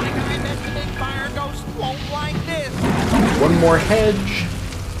 Like I bet the big fire ghost won't like this. One more hedge.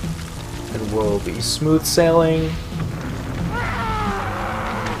 will be smooth sailing.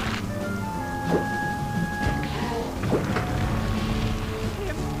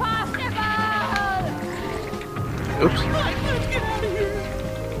 Oops. Let's get out of here.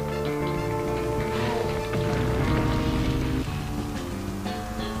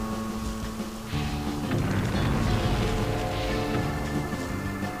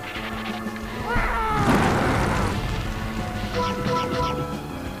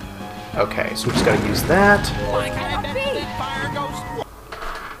 Okay, so we just gotta use that.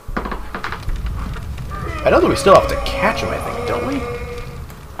 I know that we still have to catch him, I think, don't we?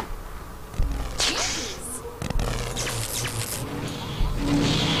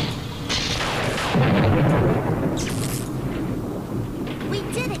 We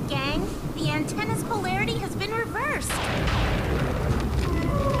did it, gang! The antenna's polarity has been reversed!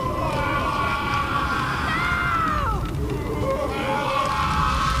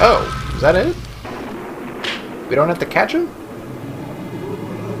 Oh, is that it? We don't have to catch him?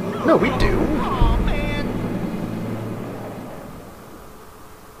 No, we do. Oh, man.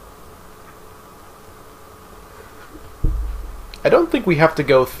 I don't think we have to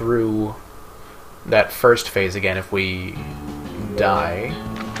go through that first phase again if we die.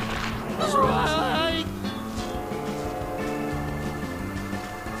 That's right.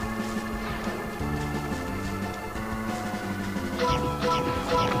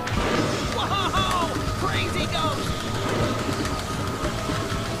 Whoa! Crazy ghost!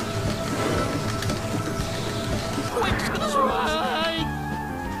 Quick, that's right.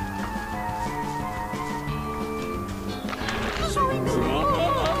 That's right.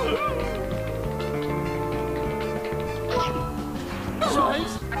 That's right.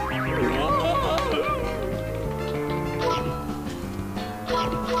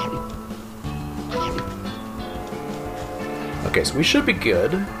 Okay, so we should be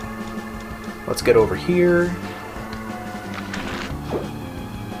good. Let's get over here.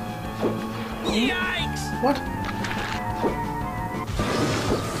 Yikes! What?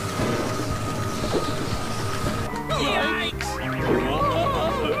 Yikes!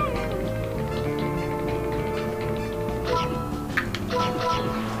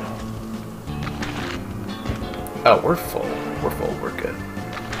 Oh, we're full. We're full. We're good.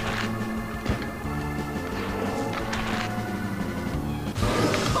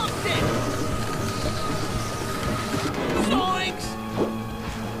 Hooked it! Zoinks!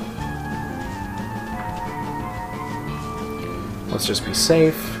 Let's just be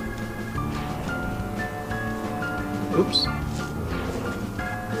safe. Oops.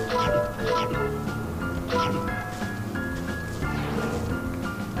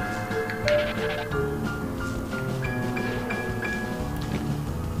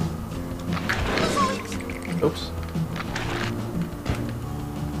 Oops.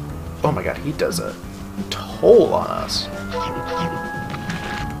 Oh my god, he does a toll on us.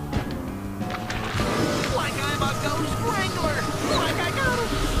 Like I'm a ghost wrangler! Like I got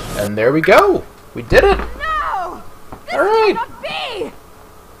him! And there we go! We did it! No! This Alright! cannot be!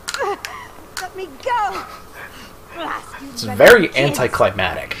 Let me go! Blast you, It's red very kids.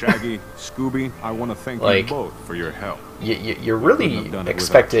 anticlimactic. Shaggy, Scooby, I want to thank Like- you both for your help. You really Couldn't have done it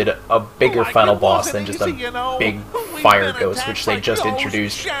expected a bigger Like final it boss wasn't than just a easy, you know? big We've fire been ghost, attacked which they by just ghosts,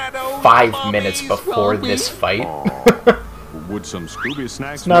 introduced shadows, 5 minutes mummies, before zombies. this fight. Aw. Would some Scooby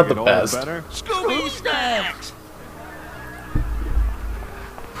snacks not make the it best. all better? Scooby snacks!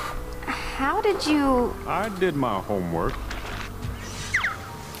 How did you... I did my homework.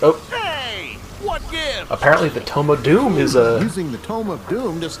 Oh, Hey! What gift? apparently the Tome of Doom is a... Using the Tome of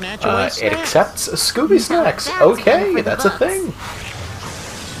Doom to snatch away it snacks. accepts Scooby snacks. That's one Okay, for the that's a books. thing.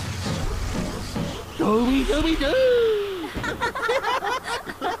 Scooby Dooby Doo!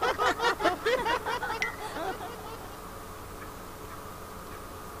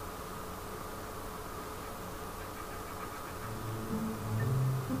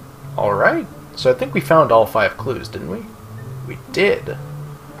 Alright, so I think we found all 5 clues, didn't we? We did.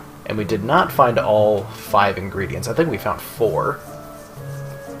 And we did not find all 5 ingredients. I think we found 4.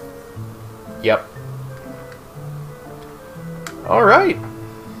 Yep. Alright.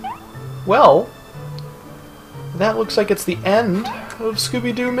 Well, that looks like it's the end of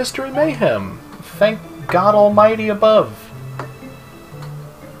Scooby-Doo Mystery Mayhem. Thank God Almighty above.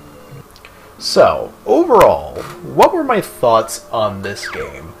 So, overall, what were my thoughts on this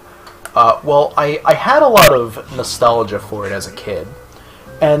game? Well, I had a lot of nostalgia for it as a kid.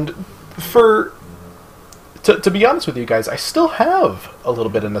 And to be honest with you guys, I still have a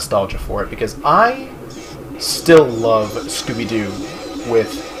little bit of nostalgia for it because I still love Scooby-Doo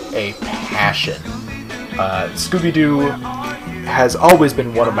with a passion. Scooby-Doo has always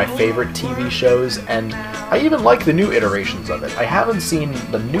been one of my favorite TV shows, and I even like the new iterations of it. I haven't seen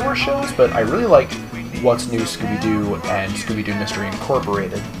the newer shows, but I really liked What's New Scooby-Doo and Scooby-Doo Mystery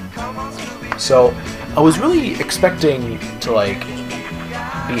Incorporated. So I was really expecting to, like,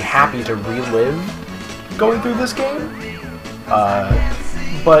 be happy to relive going through this game,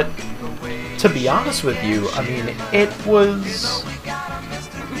 but to be honest with you, I mean, it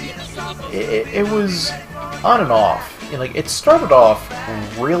was on and off. And, like, it started off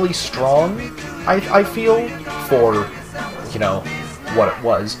really strong, I feel, for, you know, what it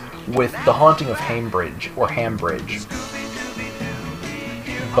was, with The Haunting of Hambridge, or Hambridge.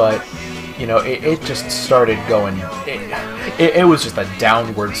 But, you know, it just started going, it was just a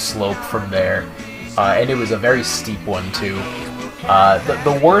downward slope from there, and it was a very steep one, too.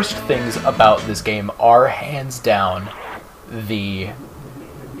 The worst things about this game are, hands down, the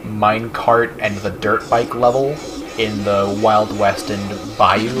minecart and the dirt bike level in the Wild West and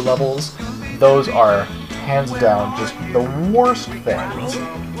Bayou levels. Those are, hands down, just the worst things,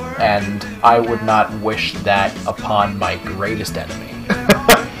 and I would not wish that upon my greatest enemy.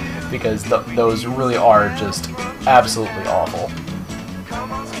 Because those really are just absolutely awful.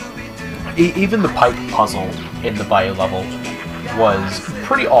 Even the pipe puzzle in the Bayou level was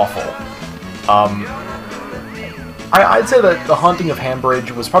pretty awful. I'd say that The Haunting of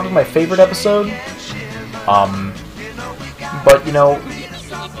Hambridge was probably my favorite episode. But, you know,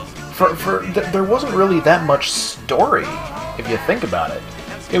 there wasn't really that much story, if you think about it.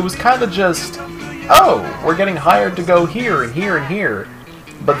 It was kind of just, oh, we're getting hired to go here and here and here.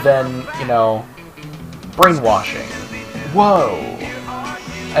 But then, you know, brainwashing. Whoa.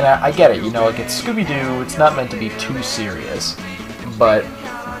 And I get it, you know, like, it's Scooby-Doo, it's not meant to be too serious. But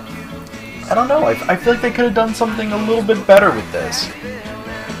I don't know, I feel like they could have done something a little bit better with this.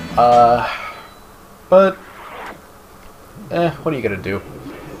 But, what are you gonna do?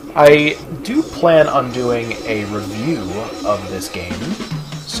 I do plan on doing a review of this game,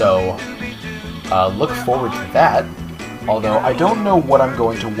 so look forward to that. Although, I don't know what I'm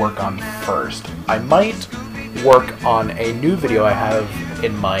going to work on first. I might work on a new video I have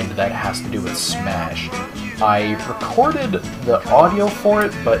in mind that has to do with Smash. I recorded the audio for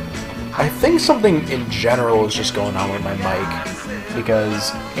it, but I think something in general is just going on with my mic,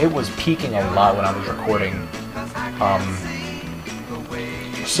 because it was peaking a lot when I was recording.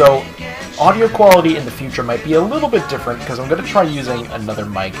 So, audio quality in the future might be a little bit different, because I'm going to try using another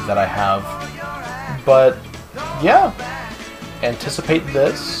mic that I have. But, yeah, anticipate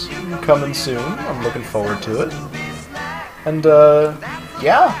this coming soon. I'm looking forward to it. And,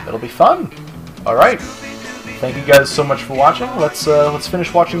 yeah, it'll be fun. Alright. Thank you guys so much for watching. Let's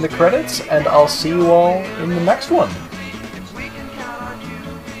finish watching the credits, and I'll see you all in the next one.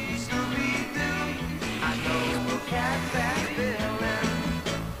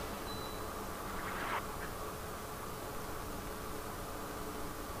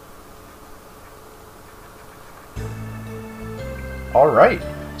 Alright,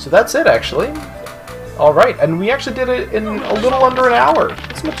 so that's it actually. Alright, and we actually did it in a little under an hour.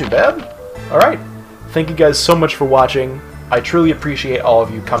 That's not too bad. Alright, thank you guys so much for watching. I truly appreciate all of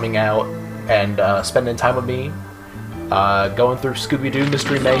you coming out and spending time with me, going through Scooby-Doo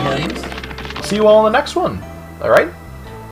Mystery Mayhem. See you all in the next one. Alright?